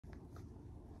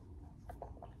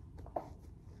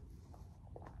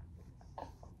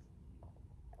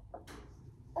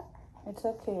It's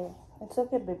okay. It's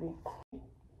okay, baby.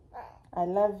 I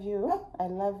love you. I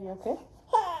love you, okay?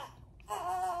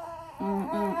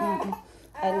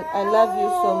 I love you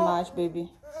so much, baby.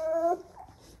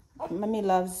 Mommy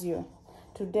loves you.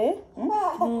 Today?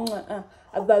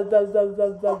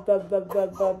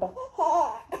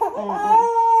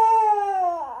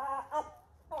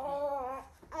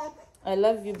 I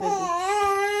love you, baby.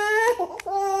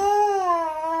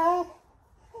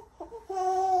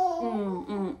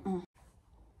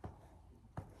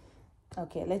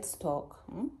 Okay, let's talk.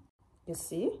 You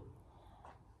see,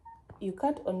 you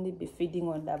can't only be feeding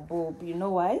on the boob. You know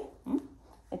why?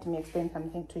 Let me explain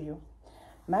something to you.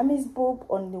 Mommy's boob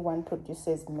only one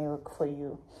produces milk for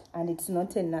you, and it's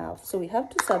not enough. So we have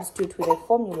to substitute with a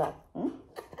formula.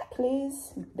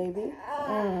 Please, baby.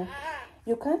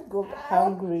 You can't go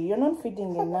hungry. You're not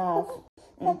feeding enough.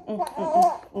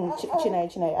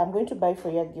 Chinai, I'm going to buy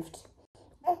for you a gift.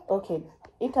 Okay,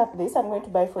 eat up this. I'm going to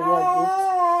buy for you a gift.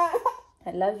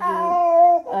 I love you.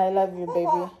 I love you,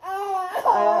 baby.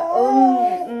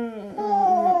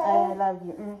 I love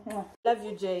you. Love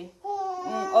you, Jay.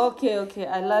 Okay.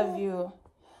 I love you.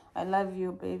 I love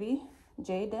you, baby.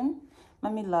 Jaden,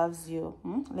 mommy loves you.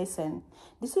 Listen,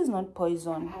 this is not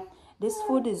poison. This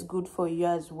food is good for you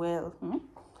as well.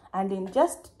 And in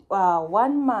just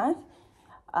 1 month,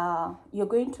 you're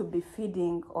going to be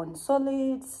feeding on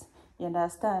solids. You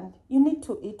understand? You need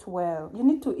to eat well. You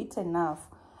need to eat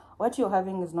enough. What you're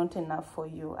having is not enough for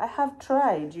you. I have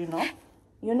tried, you know.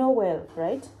 You know well,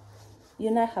 right? You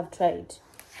and I have tried.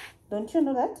 Don't you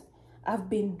know that? I've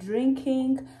been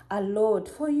drinking a lot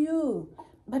for you.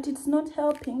 But it's not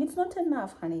helping. It's not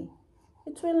enough, honey.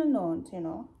 It's really not, you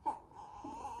know.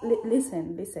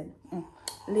 Listen. Listen.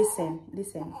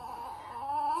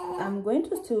 I'm going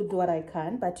to still do what I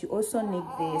can, but you also need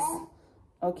this.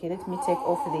 Okay, let me take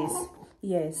off this.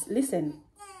 Yes, listen.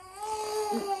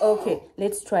 Okay,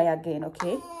 let's try again,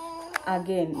 okay?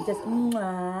 Again, just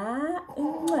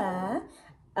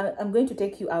I'm going to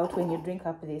take you out when you drink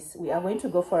up this. We are going to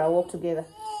go for a walk together.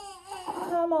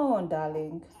 Come on,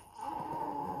 darling.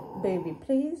 Baby,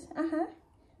 please. I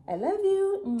love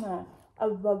you. I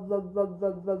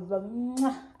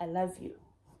love you.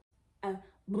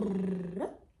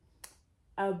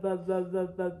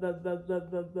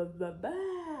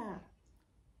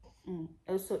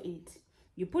 Also eat.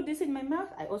 You put this in my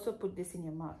mouth, I also put this in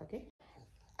your mouth, okay?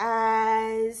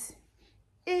 Eyes,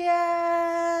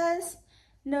 ears,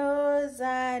 nose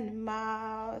and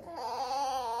mouth.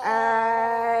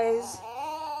 Eyes,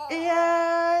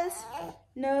 ears,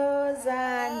 nose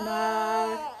and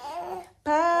mouth.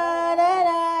 Pa da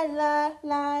da la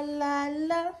la la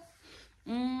la.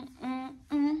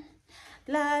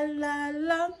 La la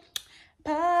la.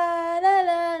 Pa da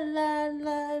la la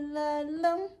la la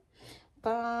la.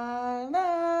 Pa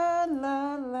la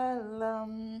la la la.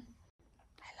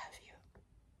 I love you.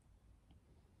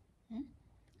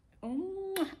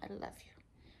 I love you.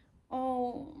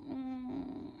 Oh,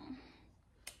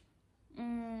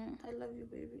 I love you,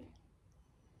 baby.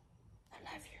 I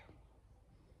love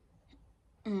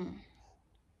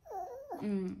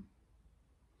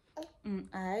you.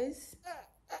 Eyes.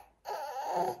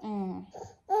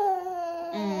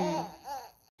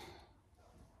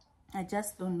 I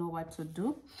just don't know what to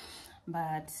do,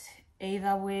 but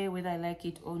either way, whether I like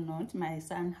it or not, my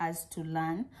son has to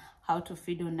learn how to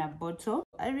feed on a bottle.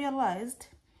 I realized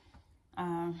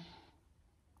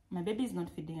my baby is not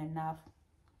feeding enough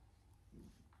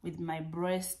with my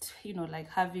breast, you know, like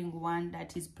having one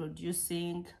that is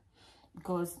producing,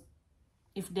 because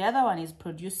if the other one is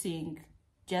producing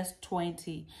just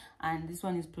 20 and this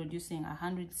one is producing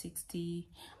 160,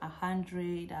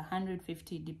 100,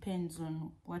 150, depends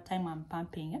on what time I'm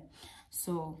pumping.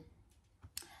 So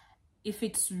if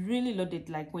it's really loaded,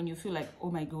 like when you feel like,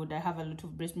 oh my god, I have a lot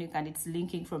of breast milk and it's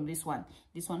linking from this one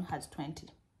has 20.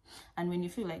 And when you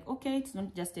feel like, okay, it's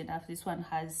not just enough, this one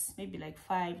has maybe like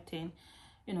 5, 10,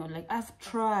 you know, like I've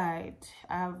tried,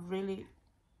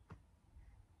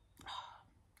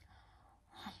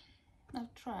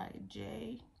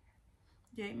 Jay,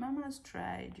 mama's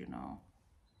tried, you know.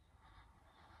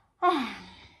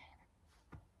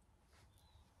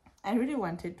 I really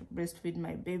wanted to breastfeed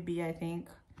my baby, I think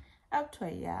up to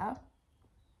a year,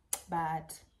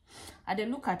 but at the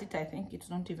look at it, I think it's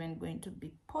not even going to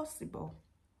be possible.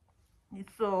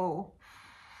 So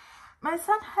my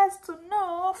son has to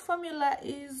know formula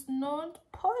is not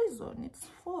poison, it's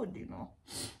food, you know,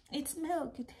 it's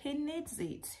milk, he needs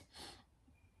it.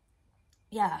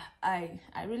 Yeah, I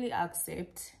really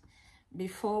accept.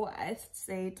 Before I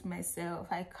say to myself,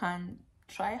 I can't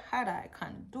try harder, I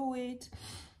can't do it,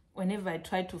 whenever I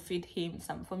tried to feed him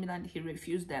some formula and he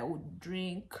refused, I would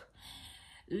drink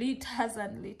liters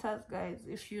and liters. Guys,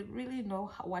 if you really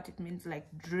know what it means, like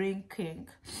drinking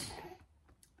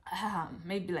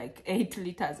maybe like 8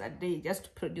 liters a day just to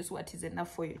produce what is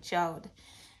enough for your child.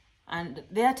 And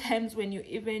there are times when you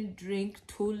even drink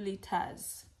 2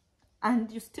 liters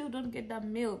and you still don't get that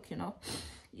milk, you know.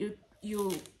 You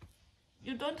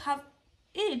don't have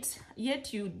it,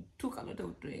 yet you took a lot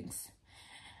of drinks.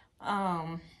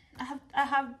 I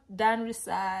have done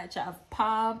research, I have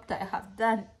pumped, I have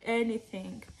done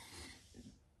anything.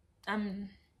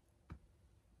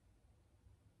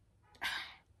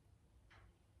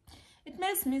 It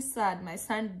makes me sad, my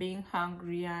son being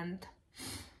hungry and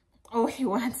all he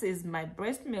wants is my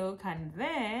breast milk. And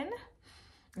then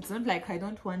it's not like I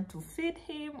don't want to feed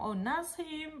him or nurse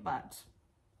him, but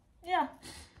yeah,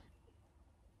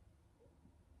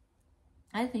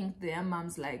 I think there are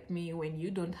moms like me when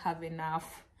you don't have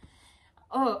enough.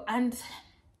 Oh, and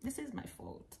this is my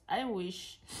fault. I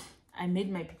wish I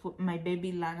made my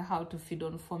baby learn how to feed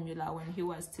on formula when he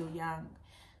was still young.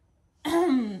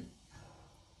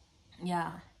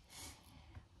 Yeah.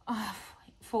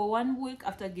 For 1 week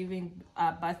after giving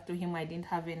birth to him, I didn't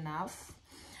have enough.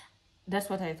 That's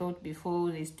what I thought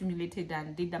before they stimulated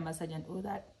and did the massage and all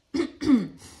that.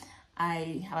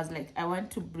 I was like, I want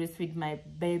to breastfeed my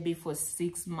baby for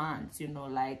 6 months, you know,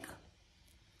 like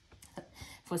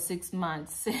for 6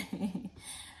 months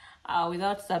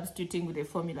without substituting with the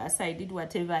formula. So I did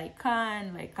whatever I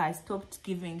can. Like I stopped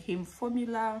giving him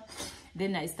formula,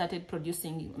 then I started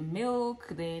producing milk.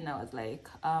 Then I was like,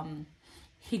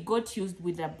 he got used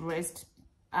with the breast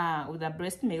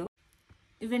milk.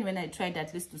 Even when I tried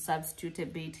at least to substitute a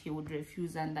bit, he would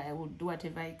refuse, and I would do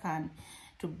whatever I can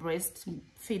to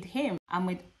breastfeed him.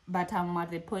 But I'm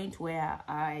at the point where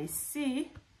I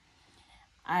see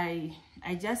I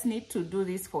just need to do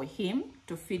this for him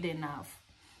to feed enough.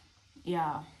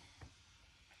 Yeah.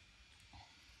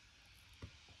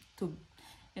 To,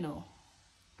 you know.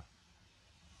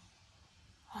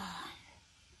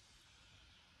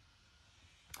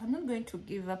 I'm not going to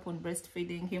give up on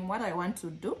breastfeeding him. What I want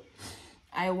to do,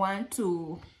 I want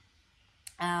to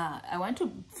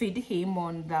feed him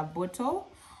on the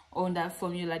bottle, on the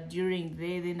formula during the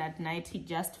day. Then at night he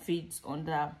just feeds on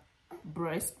the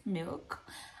breast milk.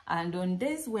 And on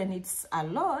days when it's a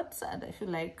lot and I feel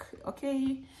like,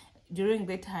 okay, during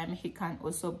the time he can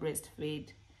also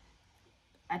breastfeed.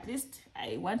 At least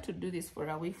I want to do this for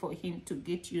a week for him to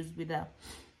get used with the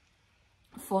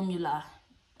formula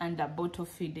and the bottle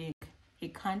feeding. He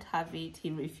can't have it,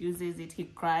 he refuses it, he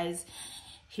cries,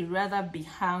 he'd rather be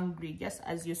hungry. Just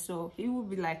as you saw, he will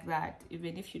be like that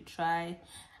even if you try.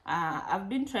 I've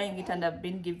been trying it and I've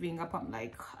been giving up. I'm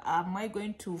like, am I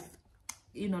going to,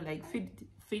 you know, like feed,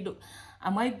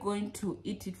 am I going to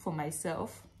eat it for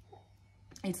myself?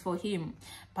 It's for him.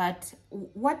 But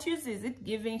what use is it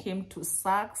giving him to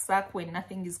suck when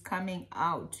nothing is coming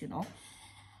out, you know?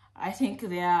 I think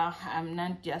I'm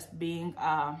not just being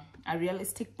a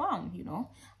realistic mom, you know.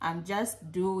 I'm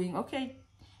just doing, okay,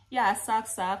 yeah,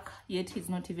 suck, yet he's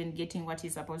not even getting what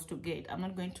he's supposed to get. I'm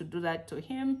not going to do that to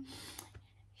him.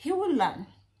 He will learn.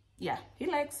 Yeah, he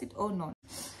likes it or not.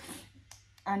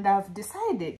 And I've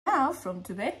decided now from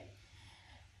today,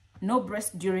 no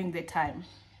breast during the time.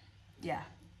 Yeah,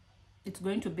 it's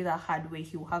going to be the hard way.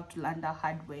 He will have to learn the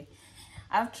hard way.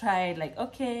 I've tried, like,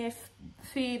 okay,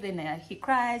 feed, then he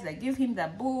cries, I give him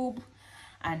the boob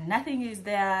and nothing is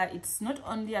there. It's not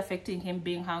only affecting him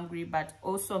being hungry, but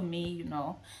also me, you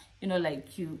know,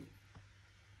 like you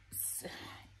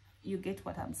get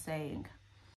what I'm saying.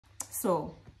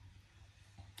 So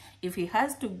if he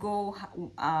has to go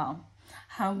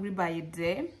hungry by a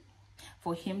day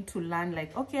for him to learn,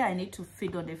 like, okay, I need to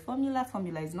feed on the formula.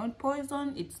 Formula is not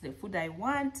poison. It's the food I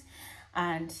want.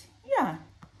 And yeah,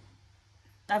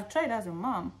 I've tried as a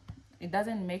mom. It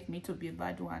doesn't make me to be a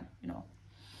bad one, you know.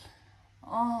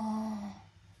 Oh,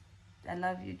 I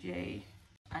love you, Jay.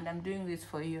 And I'm doing this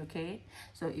for you, okay?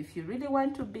 So if you really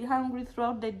want to be hungry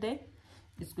throughout the day,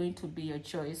 it's going to be your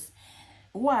choice.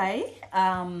 Why?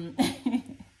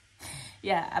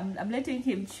 Yeah, I'm letting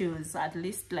him choose. At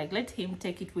least, like, let him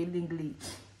take it willingly.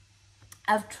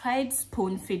 I've tried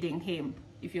spoon feeding him.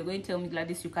 If you're going to tell me,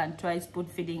 Gladys, you can try spoon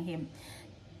feeding him,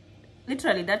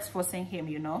 literally that's forcing him,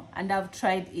 you know. And I've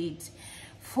tried it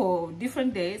for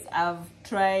different days. I've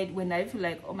tried when I feel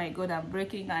like, oh my god, I'm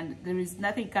breaking and there is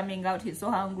nothing coming out, he's so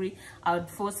hungry, I would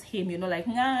force him, you know, like,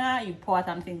 nah, you pour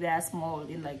something there small,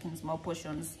 in small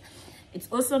portions. It's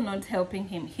also not helping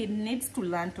him. He needs to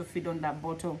learn to feed on that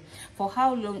bottle. For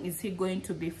how long is he going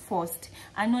to be forced?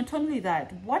 And not only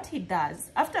that, what he does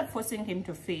after forcing him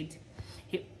to feed,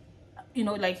 you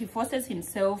know, like he forces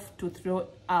himself to throw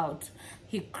out.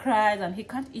 He cries and he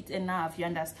can't eat enough, you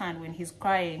understand, when he's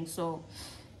crying. So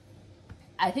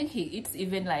I think he eats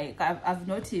even like, I've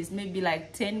noticed, maybe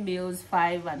like 10 meals,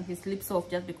 5, and he sleeps off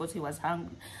just because he was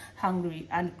hungry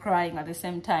and crying at the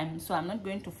same time. So I'm not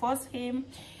going to force him.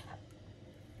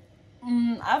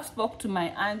 I've spoke to my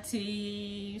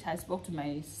auntie, I spoke to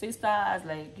my sisters,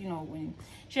 like, you know, when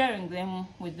sharing them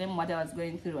with them what I was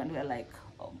going through, and we're like,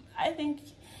 oh, I think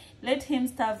let him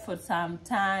starve for some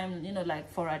time, you know,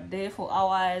 like for a day, for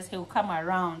hours, he'll come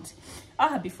around.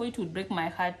 Before it would break my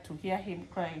heart to hear him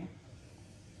crying.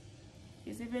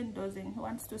 He's even dozing. He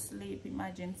wants to sleep.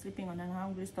 Imagine sleeping on a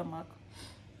hungry stomach.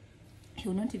 He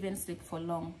will not even sleep for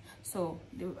long. So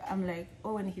I'm like,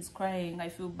 oh, when he's crying, I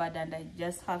feel bad, and I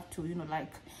just have to, you know,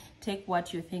 like, take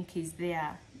what you think is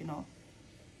there, you know.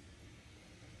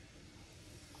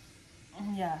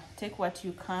 Yeah, take what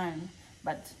you can,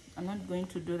 but I'm not going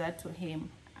to do that to him.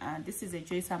 This is a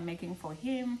choice I'm making for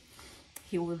him.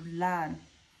 He will learn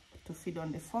to feed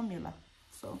on the formula.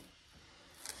 So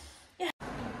yeah.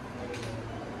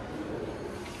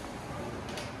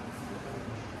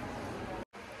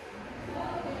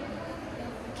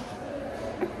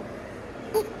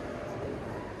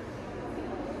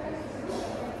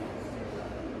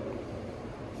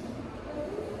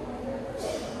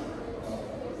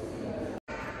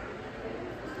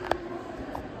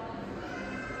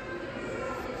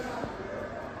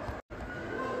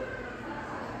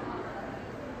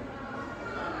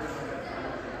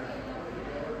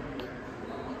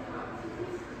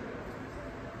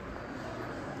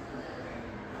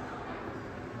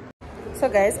 So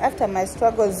guys, after my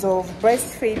struggles of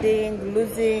breastfeeding,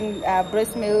 losing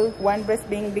breast milk, one breast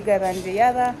being bigger than the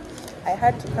other, I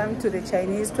had to come to the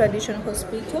Chinese Tradition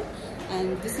Hospital,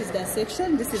 and this is the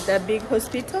section. This is the big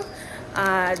hospital.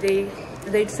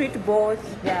 They treat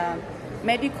both the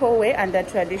medical way and the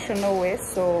traditional way.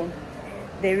 So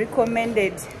they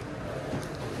recommended,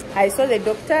 I saw the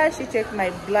doctor, she checked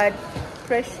my blood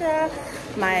pressure,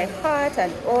 my heart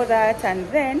and all that, and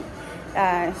then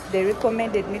they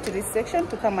recommended me to this section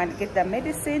to come and get the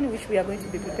medicine, which we are going to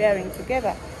be preparing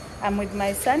together. I'm with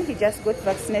my son. He just got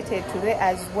vaccinated today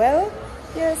as well.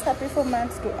 Yes, happy 4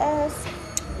 months to us.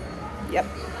 Yep.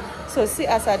 So see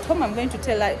us at home. I'm going to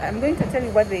tell you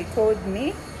what they told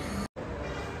me.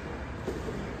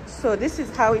 So this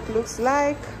is how it looks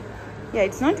like. Yeah,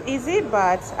 it's not easy,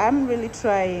 but I'm really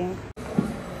trying.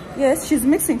 Yes, she's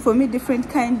mixing for me different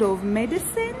kind of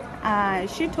medicine.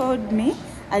 She told me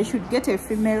I should get a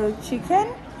female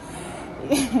chicken.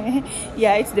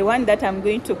 Yeah, it's the one that I'm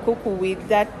going to cook with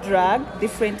that drug,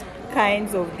 different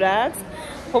kinds of drugs.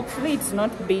 Hopefully it's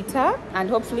not bitter, and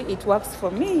hopefully it works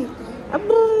for me.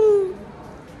 Abu.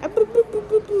 Abu, boo, boo,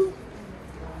 boo, boo.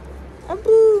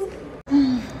 Abu.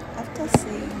 After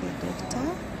seeing the doctor,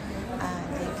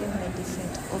 they gave me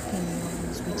different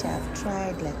opinions, which I've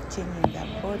tried, like changing the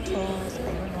bottles.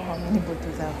 I don't know how many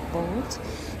bottles I've bought.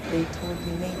 They told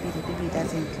me maybe the baby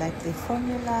doesn't like the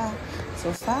formula.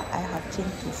 So far, I have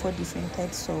changed to 4 different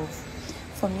types of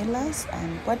formulas,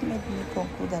 and what made me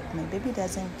conclude that my baby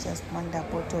doesn't just want the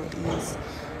bottle is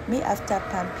me. After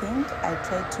pumping, I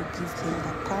tried to give him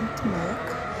the pumped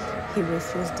milk. He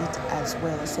refused it as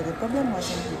well. So the problem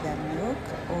wasn't with the milk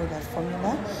or the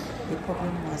formula, the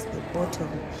problem was the bottle.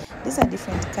 These are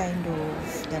different kind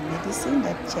of the medicine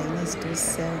that Chinese do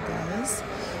sell, guys.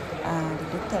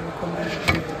 The doctor recommended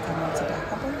me to come and see the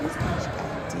herbalist, which I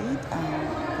did.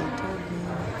 They told me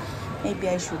maybe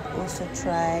I should also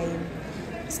try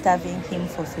starving him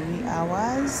for 3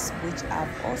 hours, which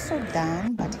I've also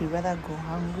done, but he rather go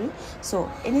hungry. So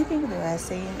anything they were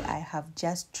saying, I have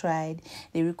just tried.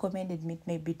 They recommended me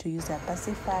maybe to use a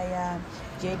pacifier.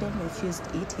 Jaden refused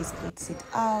it. He spits it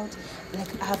out.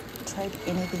 Like, I have tried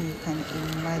anything you can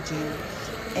imagine.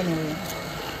 Anyway,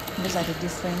 those are the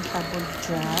different herbal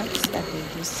drugs that they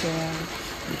do sell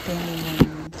depending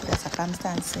on the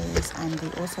circumstances, and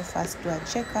they also first do a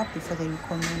checkup before they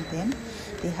recommend them.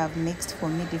 They have mixed for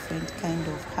me different kind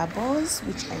of herbals,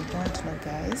 which I don't know,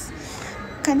 guys.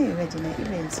 Can you imagine? I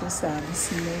even saw some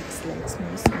snakes, like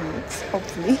small snakes.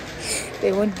 Hopefully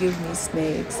they won't give me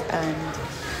snakes. And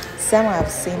some I've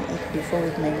seen it before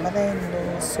with my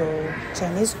mother-in-law. So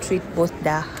Chinese treat both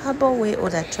the herbal way or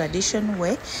the traditional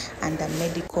way and the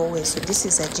medical way. So this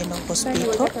is a general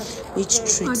hospital which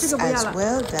treats as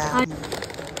well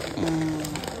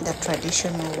the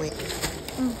traditional way.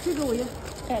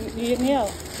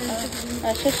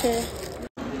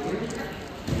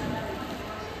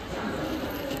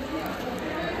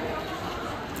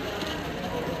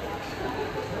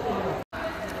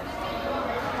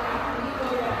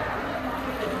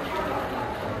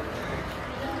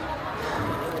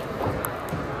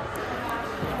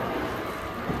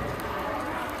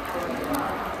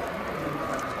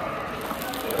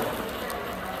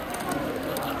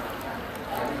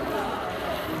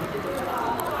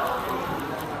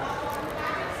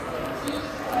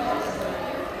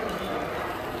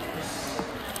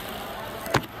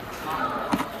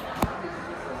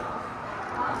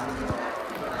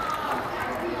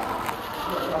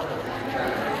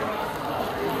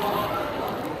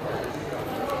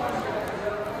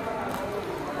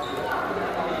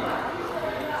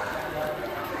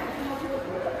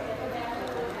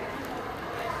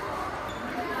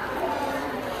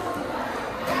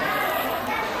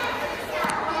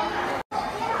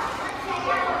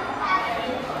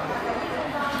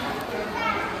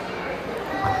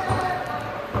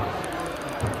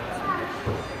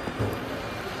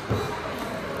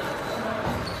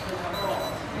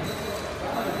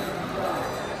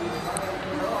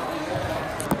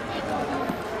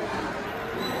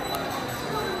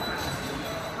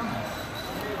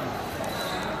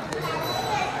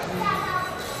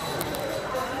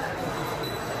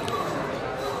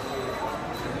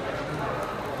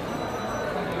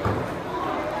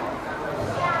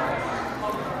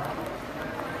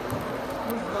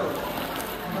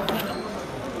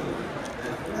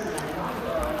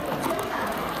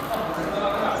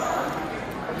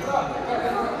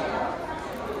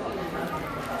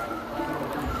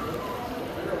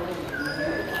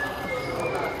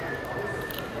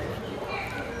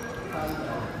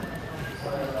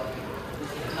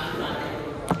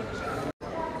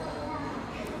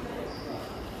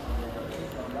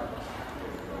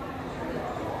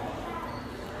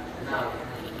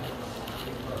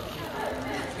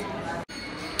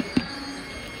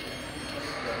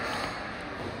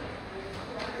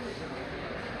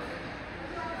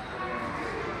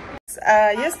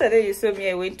 Yesterday you saw me,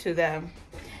 I went to the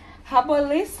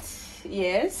herbalist.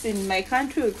 Yes, in my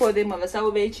country we call them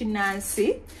abasawo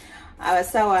b'ekinnansi,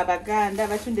 abasawo abaganda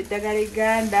abatunda eddagala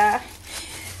Ganda,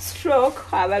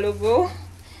 stroke abalogo.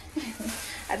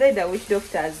 I think that witch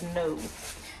doctors know,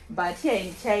 but here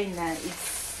in China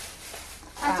it's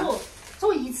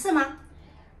做一次吗？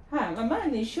 mama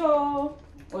ni show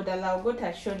odala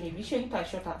ogota show ni bishen ta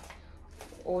shota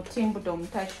o timbu dom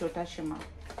ta shota shima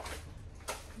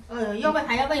要问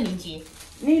还要问林姐，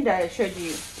 ni da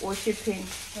shoji worshiping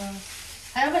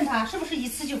还要问他是不是一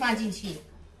次就放进去？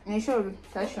 ni show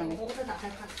ta show ni 我给他打开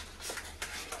看。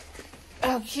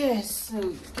 okay so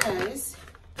guys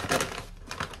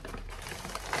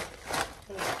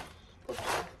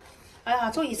哎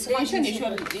呀，做一次放 ni show 进 ni 去。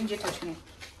 show inje ta show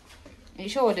ni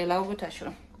show odala ogota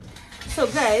show. So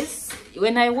guys,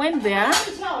 when I went there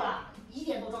睡觉了，1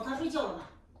点多钟，他睡觉了吧？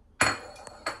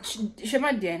 什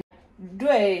么点？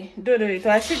对，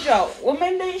他睡觉。我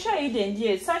们等一下1点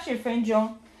见，30分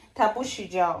钟，他不睡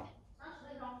觉。30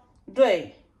分钟。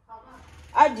对，好吧。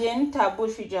2点他不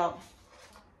睡觉，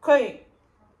可以。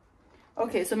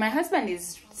Okay, so my husband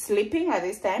is sleeping at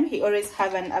this time. He always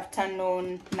have an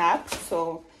afternoon nap,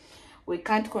 so we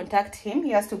can't contact him.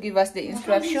 He has to give us the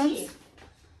instructions.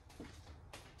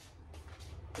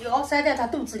 有塞在他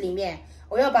肚子里面，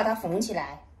我要把它缝起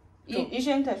来。医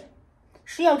生他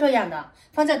是要这样的，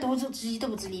放在肚子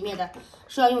里面的，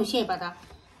是要用线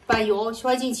把油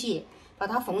揣进去，把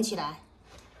它缝起来。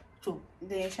煮。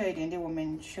等一下1点我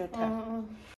们修它。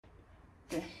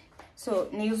对。So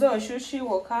nizo shushi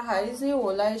woka haizi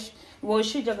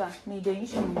woshi jaga ni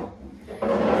deishin.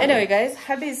 Anyway guys,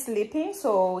 Habi is sleeping,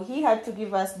 so he had to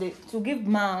give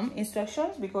mom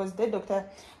instructions because the doctor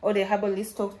or the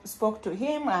herbalist spoke to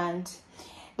him, and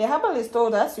the herbalist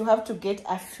told us you have to get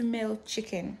a female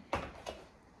chicken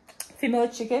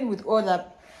with all the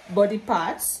body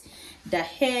parts, the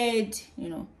head,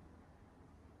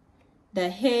 the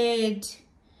head,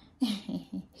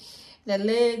 the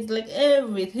legs, like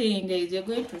everything, guys. You're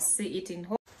going to see it in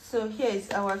home. So here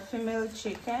is our female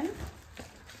chicken,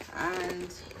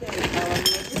 and here is our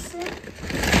medicine.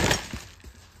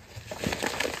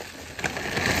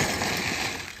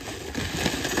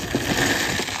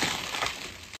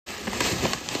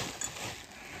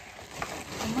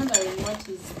 I'm wondering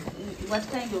what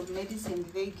kind of medicine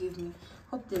they give me.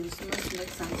 Hope there is not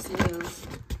snakes and snails.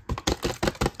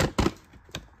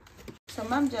 So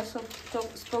mom just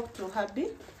spoke to Habi,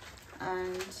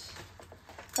 and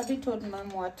Habi told mom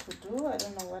what to do. I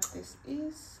don't know what this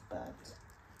is, but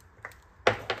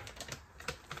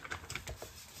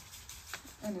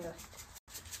anyway.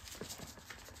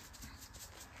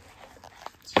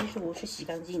 其实我是洗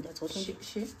干净的，昨天就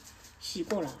洗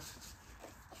过了。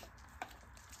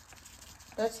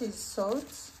 That is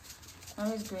salt.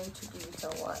 Mom is going to give it a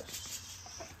wash.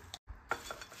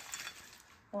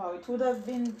 Wow, it would have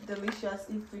been delicious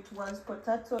if it was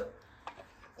potato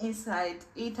inside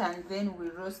it and then we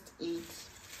roast it.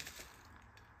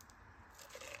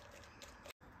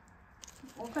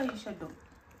 What can you shadow?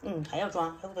 还要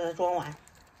装，要把它装完。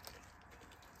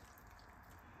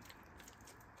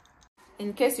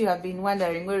 In case you have been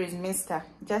wondering, where is Mister?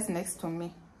 Just next to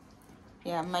me.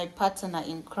 Yeah, my partner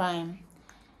in crime.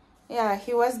 Yeah,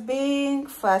 he was being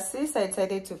fussy, so I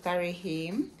decided to carry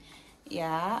him.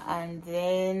 Yeah, and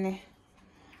then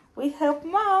we help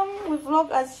mom. We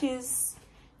vlog as she's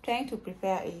trying to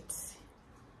prepare it.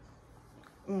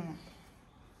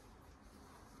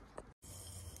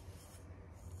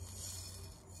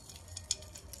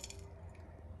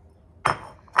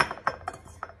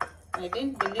 I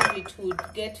didn't believe it would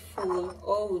get full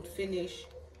or would finish.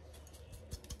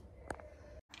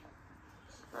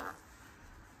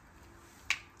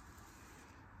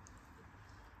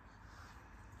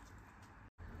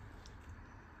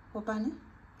 Open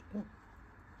it.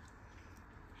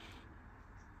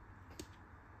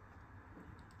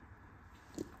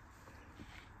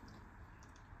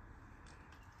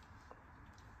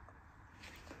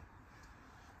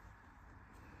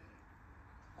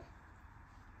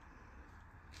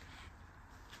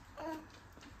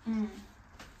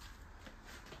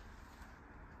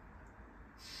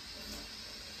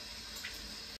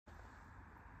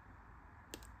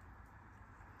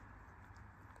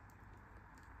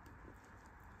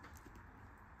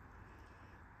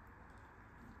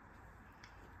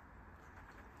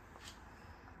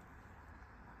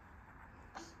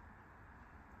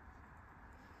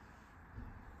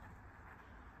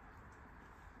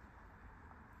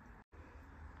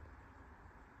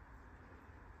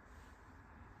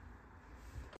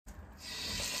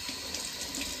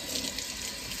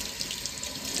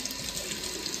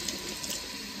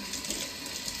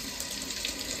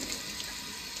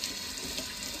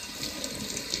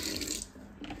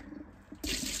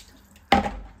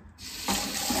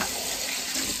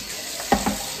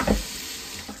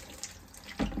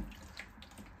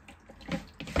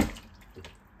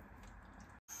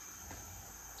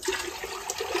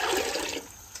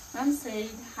 said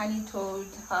Honey told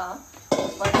her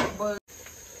what to boil.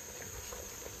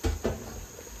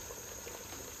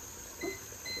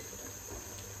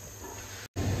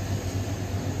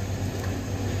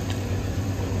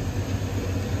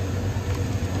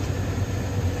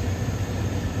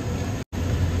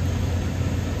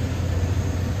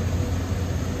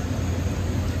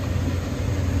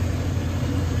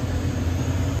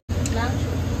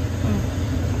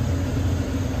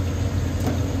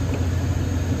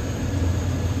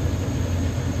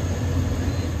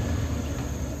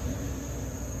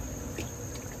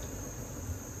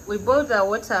 We boiled the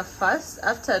water first.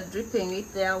 After dripping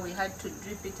it there, we had to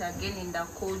drip it again in the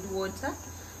cold water,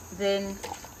 then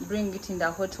bring it in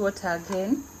the hot water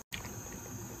again.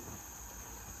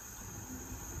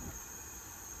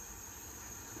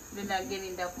 Then again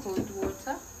in the cold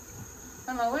water.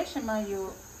 Mama,为什么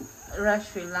有热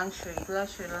水、冷水、热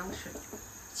水、冷水？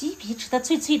鸡皮吃的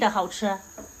脆脆的好吃，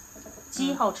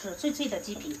鸡好吃，脆脆的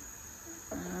鸡皮。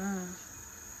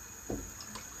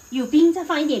有冰再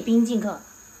放一点冰进去，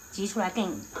挤出来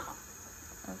更好。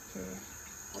OK。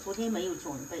我昨天没有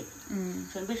准备，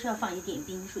准备是要放一点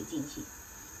冰水进去，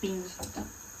冰。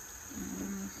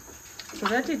So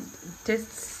that it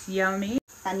tastes yummy.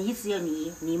 但你只有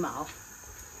泥毛。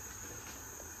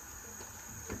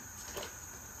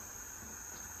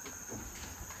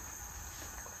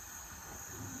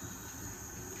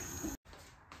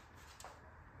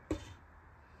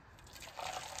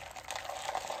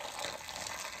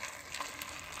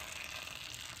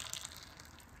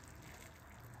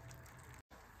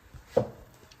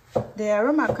The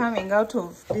aroma coming out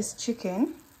of this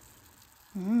chicken,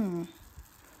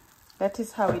 that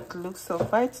is how it looks so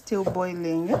far. It's still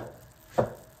boiling.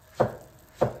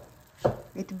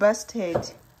 It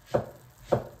busted.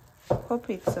 Hope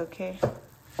it's okay.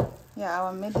 Yeah,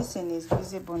 our medicine is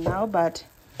visible now, but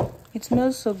it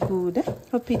smells so good.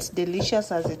 Hope it's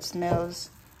delicious as it smells.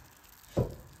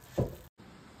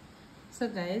 So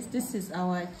guys, this is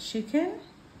our chicken.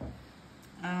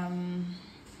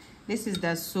 This is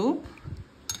the soup.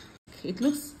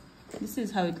 This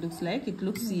is how it looks like. It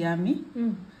looks yummy.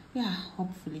 Yeah,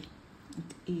 hopefully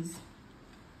it is.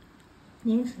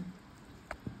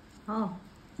 Oh.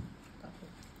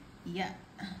 Yeah,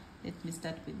 let me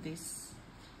start with this.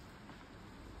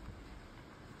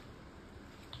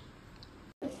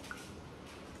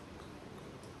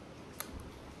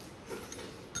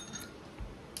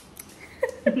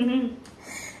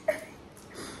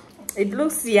 It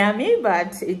looks yummy,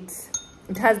 but it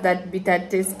has that bitter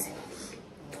taste.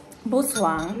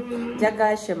 Buswang,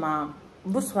 jaga shema.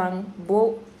 Buswang,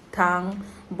 bo tang,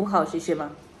 bu hao shi shema.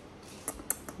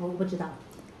 我不知道。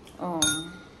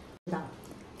知道。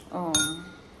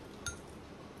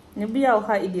你不要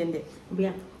喝一点点。不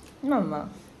要。妈妈。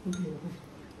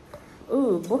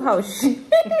不好吃。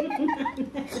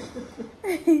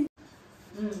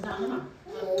长得好。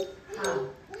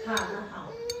好。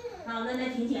好，奶奶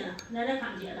听见了，奶奶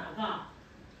看见了，嘎，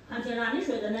看见了，你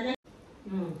说的奶奶。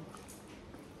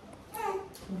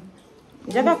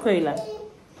这个可以了。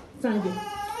上一点。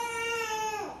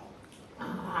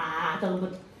啊，都不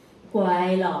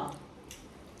乖了。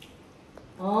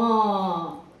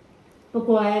哦，不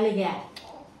乖了嘅。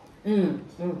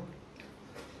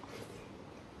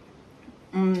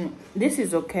This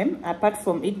is okay, apart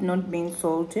from it not being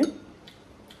salty.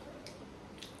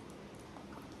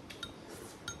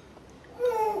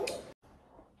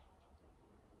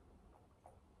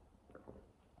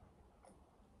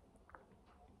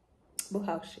 Bu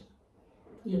好吃，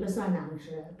也不算难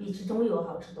吃，比吃中油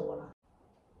好吃多了。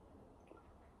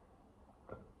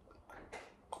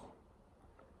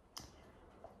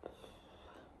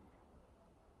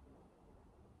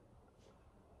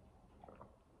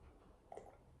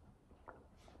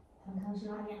看吃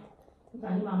拉面，我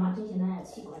感觉妈妈这些奶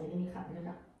奇怪的，给你看着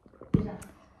呢，对吧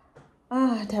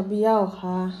？tabia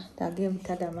ha, tagem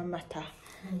tada mama ta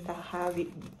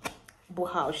havi bu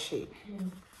好吃，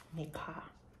你看。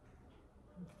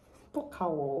不考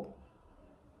哦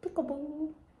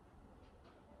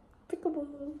，peekaboo，peekaboo。